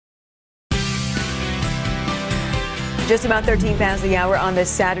Just about 13 past the hour on this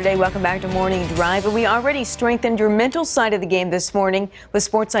Saturday. Welcome back to Morning Drive. And we already strengthened your mental side of the game this morning with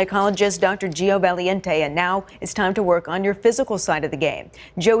sports psychologist Dr. Gio Valiente. And now it's time to work on your physical side of the game.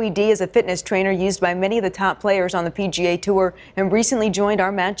 Joey D is a fitness trainer used by many of the top players on the PGA Tour and recently joined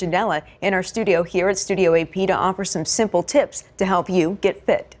our Matt Ginella in our studio here at Studio AP to offer some simple tips to help you get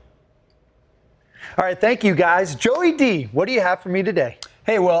fit. All right, thank you, guys. Joey D, what do you have for me today?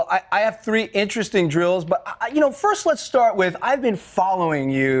 Hey, well, I have three interesting drills, but, first let's start with, I've been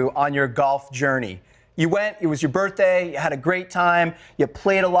following you on your golf journey. You went, it was your birthday, you had a great time, you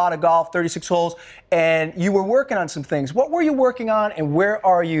played a lot of golf, 36 holes, and you were working on some things. What were you working on, and where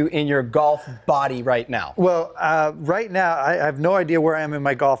are you in your golf body right now? Well, right now, I have no idea where I am in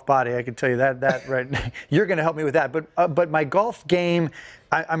my golf body. I can tell you that right now. You're going to help me with that. But my golf game,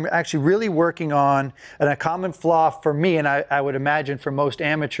 I'm actually really working on, and a common flaw for me, and I would imagine for most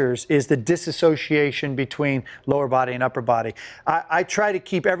amateurs, is the disassociation between lower body and upper body. I try to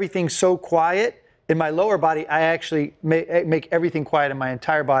keep everything so quiet. In my lower body, I actually make everything quiet in my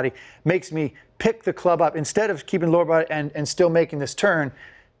entire body. Makes me pick the club up. Instead of keeping the lower body and still making this turn,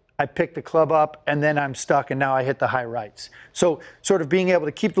 I pick the club up and then I'm stuck and now I hit the high rights. So sort of being able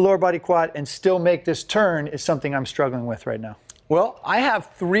to keep the lower body quiet and still make this turn is something I'm struggling with right now. Well, I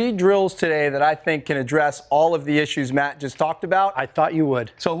have three drills today that I think can address all of the issues Matt just talked about. I thought you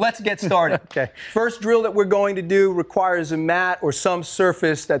would. So let's get started. Okay. First drill that we're going to do requires a mat or some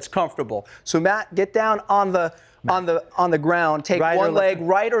surface that's comfortable. So Matt, get down on the ground. Take right one leg,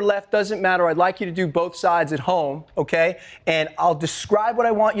 right or left, doesn't matter. I'd like you to do both sides at home, okay? And I'll describe what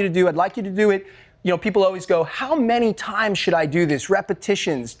I want you to do. I'd like you to do it. People always go, how many times should I do this?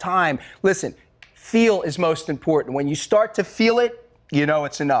 Repetitions, time. Listen. Feel is most important. When you start to feel it, you know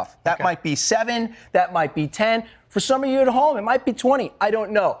it's enough. That might be 7, that might be 10. For some of you at home, it might be 20. I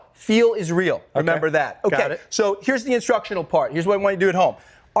don't know. Feel is real. Okay. Remember that. Okay, got it. So here's the instructional part. Here's what I want you to do at home.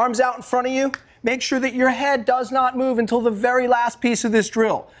 Arms out in front of you. Make sure that your head does not move until the very last piece of this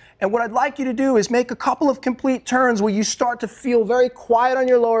drill. And what I'd like you to do is make a couple of complete turns where you start to feel very quiet on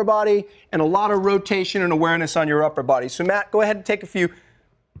your lower body and a lot of rotation and awareness on your upper body. So Matt, go ahead and take a few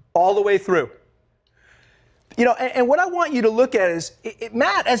all the way through. And what I want you to look at is,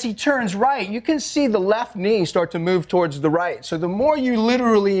 Matt, as he turns right, you can see the left knee start to move towards the right. So the more you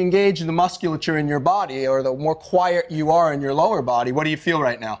literally engage the musculature in your body, or the more quiet you are in your lower body, what do you feel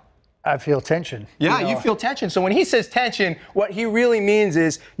right now? I feel tension. Yeah, you feel tension. So when he says tension, what he really means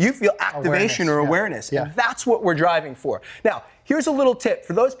is you feel activation or awareness. Yeah. And that's what we're driving for. Now, here's a little tip.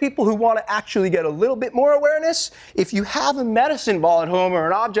 For those people who want to actually get a little bit more awareness, if you have a medicine ball at home or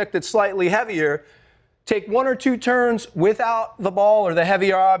an object that's slightly heavier, take 1 or 2 turns without the ball or the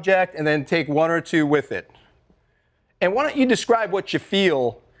heavier object, and then take 1 or 2 with it. And why don't you describe what you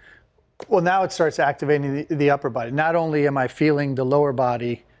feel? Well, now it starts activating the upper body. Not only am I feeling the lower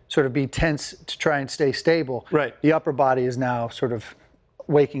body sort of be tense to try and stay stable, right. The upper body is now sort of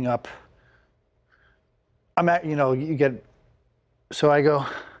waking up. So I go,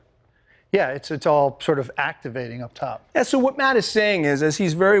 yeah, it's all sort of activating up top. Yeah, so what Matt is saying is, as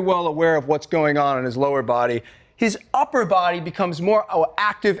he's very well aware of what's going on in his lower body, his upper body becomes more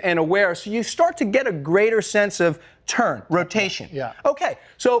active and aware, so you start to get a greater sense of turn, rotation. Yeah. Okay,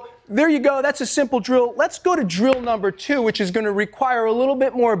 so there you go. That's a simple drill. Let's go to drill number 2, which is going to require a little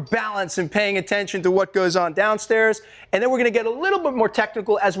bit more balance and paying attention to what goes on downstairs. And then we're going to get a little bit more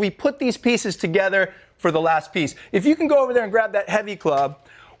technical as we put these pieces together for the last piece. If you can go over there and grab that heavy club.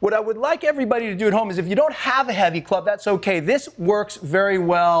 What I would like everybody to do at home is, if you don't have a heavy club, that's okay. This works very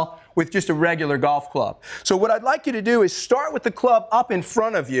well with just a regular golf club. So what I'd like you to do is start with the club up in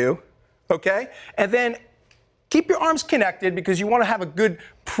front of you, okay? And then keep your arms connected, because you want to have a good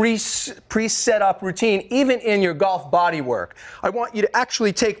pre-set up routine, even in your golf body work. I want you to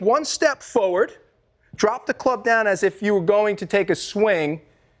actually take 1 step forward, drop the club down as if you were going to take a swing,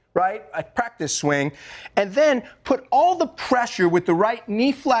 right? A practice swing, and then put all the pressure with the right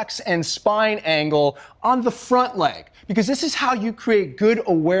knee flex and spine angle on the front leg, because this is how you create good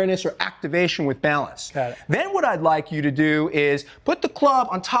awareness or activation with balance. Got it. Then what I'd like you to do is put the club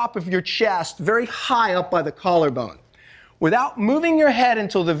on top of your chest, very high up by the collarbone, without moving your head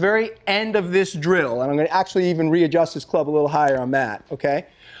until the very end of this drill. And I'm going to actually even readjust this club a little higher on Matt, okay?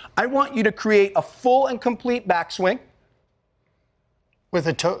 I want you to create a full and complete backswing. With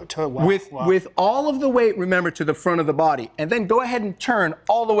a toe wow. With all of the weight, remember, to the front of the body. And then go ahead and turn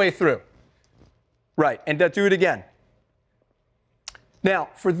all the way through. Right, and do it again. Now,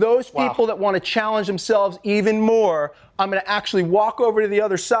 for those people that want to challenge themselves even more, I'm going to actually walk over to the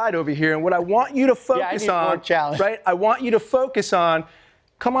other side over here. And what I want you to focus on, right? I want you to focus on,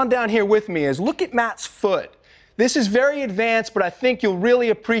 come on down here with me, is look at Matt's foot. This is very advanced, but I think you'll really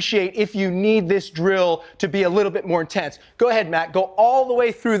appreciate if you need this drill to be a little bit more intense. Go ahead, Matt. Go all the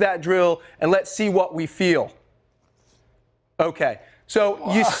way through that drill, and let's see what we feel. Okay.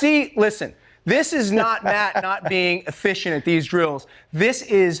 So you see, listen. This is not Matt not being efficient at these drills. This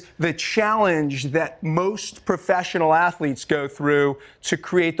is the challenge that most professional athletes go through to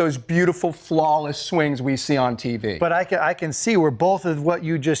create those beautiful, flawless swings we see on TV. But I can see where both of what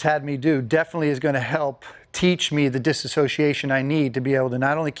you just had me do definitely is going to help teach me the disassociation I need to be able to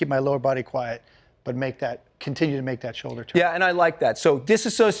not only keep my lower body quiet, but continue to make that shoulder turn. Yeah, and I like that. So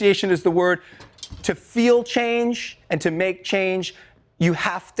disassociation is the word. To feel change and to make change, you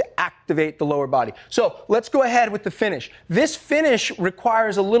have to activate the lower body. So let's go ahead with the finish. This finish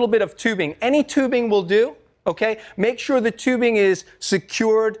requires a little bit of tubing. Any tubing will do, okay? Make sure the tubing is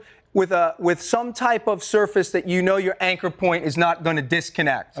secured with some type of surface that you know your anchor point is not going to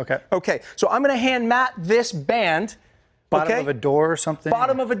disconnect. Okay. Okay, so I'm going to hand Matt this band. Bottom of a door or something?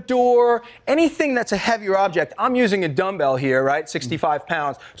 Bottom of a door, anything that's a heavier object. I'm using a dumbbell here, right? 65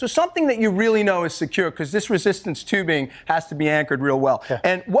 pounds. So something that you really know is secure, because this resistance tubing has to be anchored real well. Okay.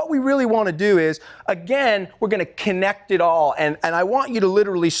 And what we really want to do is, again, we're going to connect it all. And I want you to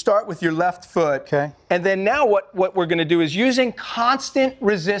literally start with your left foot. Okay. And then now what we're going to do is, using constant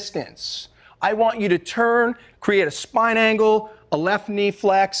resistance, I want you to turn, create a spine angle, a left knee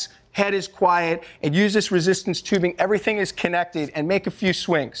flex, head is quiet, and use this resistance tubing. Everything is connected, and make a few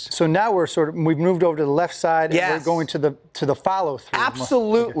swings. So now we've moved over to the left side, Yes. and we're going to the follow through.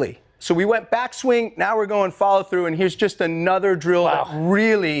 Absolutely. Okay. So we went back swing, now we're going follow through, and here's just another drill that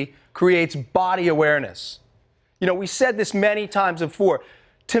really creates body awareness. You know, we said this many times before.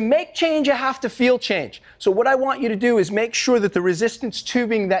 To make change, you have to feel change. So what I want you to do is make sure that the resistance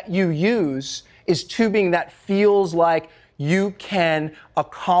tubing that you use is tubing that feels like you can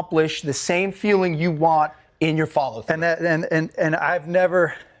accomplish the same feeling you want in your follow-through. And I've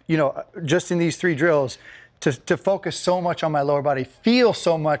never, you know, just in these 3 drills, to focus so much on my lower body, feel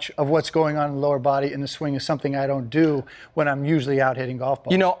so much of what's going on in the lower body in the swing is something I don't do when I'm usually out hitting golf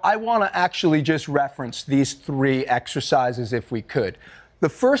balls. You know, I want to actually just reference these 3 exercises if we could. The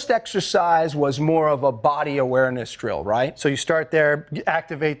first exercise was more of a body awareness drill, right? So you start there,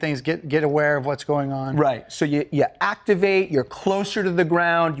 activate things, get aware of what's going on. Right. So you activate, you're closer to the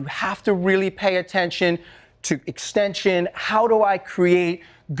ground. You have to really pay attention to extension. How do I create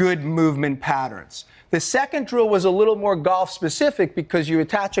good movement patterns? The second drill was a little more golf specific, because you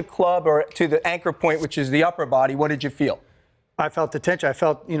attach a club to the anchor point, which is the upper body. What did you feel? I felt the tension. I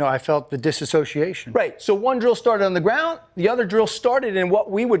felt the disassociation. Right. So one drill started on the ground. The other drill started in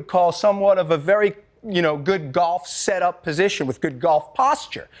what we would call somewhat of a very, good golf setup position with good golf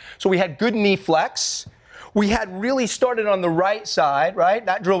posture. So we had good knee flex. We had really started on the right side, right?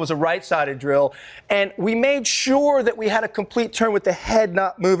 That drill was a right-sided drill. And we made sure that we had a complete turn with the head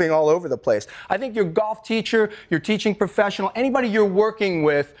not moving all over the place. I think your golf teacher, your teaching professional, anybody you're working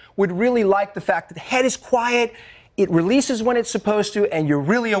with would really like the fact that the head is quiet, it releases when it's supposed to, and you're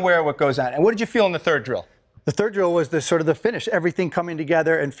really aware of what goes on. And what did you feel in the third drill? The third drill was the sort of the finish, everything coming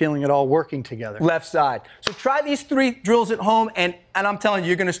together and feeling it all working together. Left side. So try these 3 drills at home, and I'm telling you,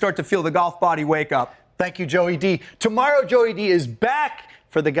 you're going to start to feel the golf body wake up. Thank you, Joey D. Tomorrow, Joey D is back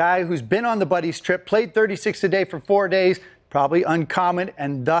for the guy who's been on the buddies trip, played 36 a day for 4 days, probably uncommon,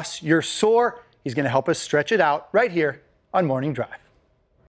 and thus you're sore. He's going to help us stretch it out right here on Morning Drive.